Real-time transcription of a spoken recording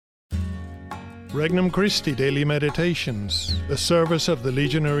Regnum Christi Daily Meditations, the service of the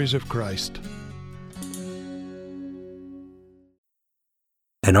Legionaries of Christ.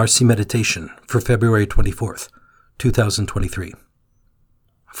 An RC Meditation for February 24th, 2023.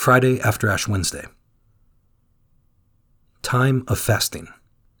 Friday after Ash Wednesday. Time of Fasting.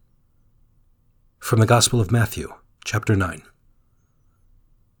 From the Gospel of Matthew, chapter 9.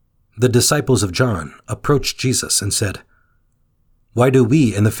 The disciples of John approached Jesus and said, "Why do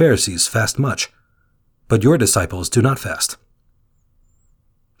we and the Pharisees fast much, but your disciples do not fast?"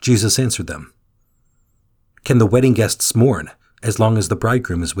 Jesus answered them, "Can the wedding guests mourn as long as the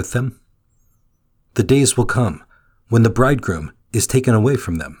bridegroom is with them? The days will come when the bridegroom is taken away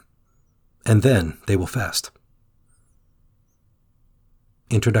from them, and then they will fast."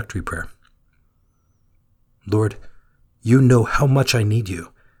 Introductory Prayer. Lord, you know how much I need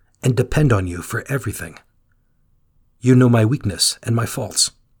you and depend on you for everything. You know my weakness and my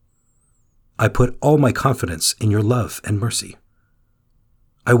faults. I put all my confidence in your love and mercy.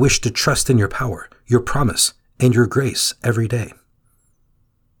 I wish to trust in your power, your promise, and your grace every day.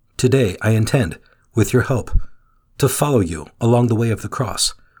 Today I intend, with your help, to follow you along the way of the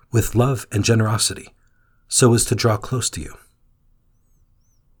cross with love and generosity, so as to draw close to you.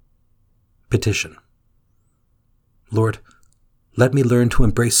 Petition. Lord, let me learn to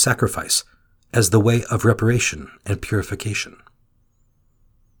embrace sacrifice as the way of reparation and purification.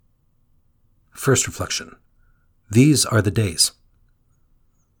 First reflection. These are the days.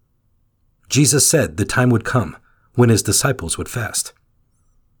 Jesus said the time would come when his disciples would fast.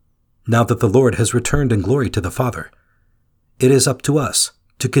 Now that the Lord has returned in glory to the Father, it is up to us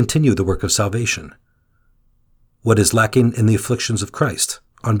to continue the work of salvation. What is lacking in the afflictions of Christ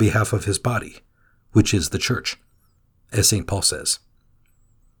on behalf of his body, which is the church, as St. Paul says.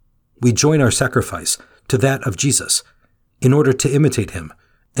 We join our sacrifice to that of Jesus in order to imitate him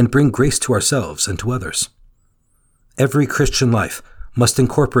and bring grace to ourselves and to others. Every Christian life must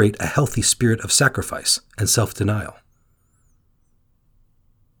incorporate a healthy spirit of sacrifice and self-denial.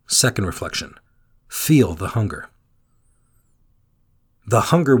 Second reflection. Feel the hunger. The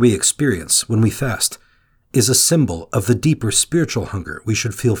hunger we experience when we fast is a symbol of the deeper spiritual hunger we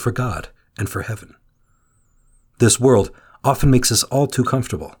should feel for God and for heaven. This world often makes us all too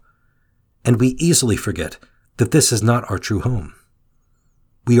comfortable, and we easily forget that this is not our true home.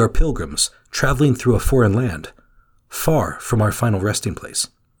 We are pilgrims traveling through a foreign land, far from our final resting place.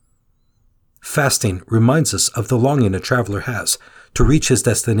 Fasting reminds us of the longing a traveler has to reach his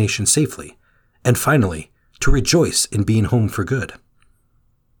destination safely, and finally, to rejoice in being home for good.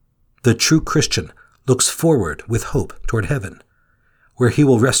 The true Christian looks forward with hope toward heaven, where he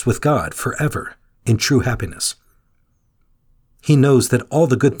will rest with God forever in true happiness. He knows that all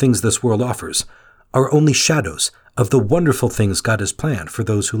the good things this world offers are only shadows of the wonderful things God has planned for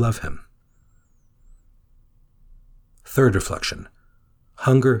those who love him. Third reflection.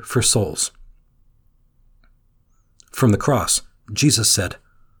 Hunger for souls. From the cross, Jesus said,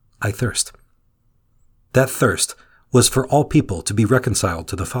 "I thirst." That thirst was for all people to be reconciled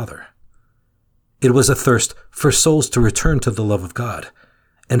to the Father. It was a thirst for souls to return to the love of God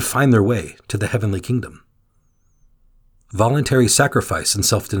and find their way to the heavenly kingdom. Voluntary sacrifice and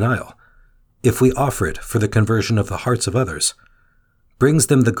self-denial, if we offer it for the conversion of the hearts of others, brings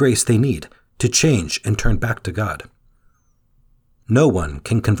them the grace they need to change and turn back to God. No one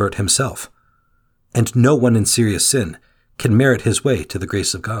can convert himself, and no one in serious sin can merit his way to the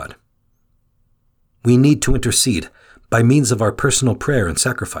grace of God. We need to intercede by means of our personal prayer and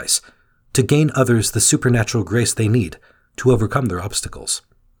sacrifice to gain others the supernatural grace they need to overcome their obstacles.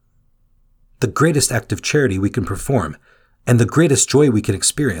 The greatest act of charity we can perform and the greatest joy we can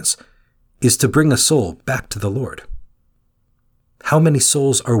experience is to bring a soul back to the Lord. How many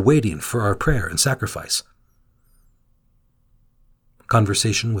souls are waiting for our prayer and sacrifice?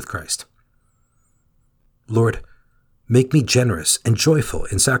 Conversation with Christ. Lord, make me generous and joyful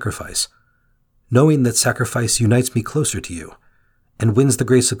in sacrifice, knowing that sacrifice unites me closer to you and wins the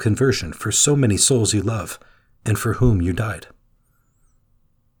grace of conversion for so many souls you love and for whom you died.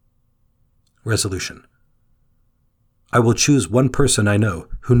 Resolution. I will choose one person I know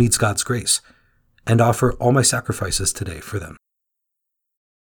who needs God's grace and offer all my sacrifices today for them.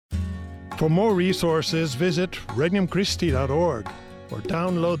 For more resources, visit regnumchristi.org or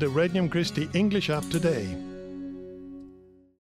download the Regnum Christi English app today.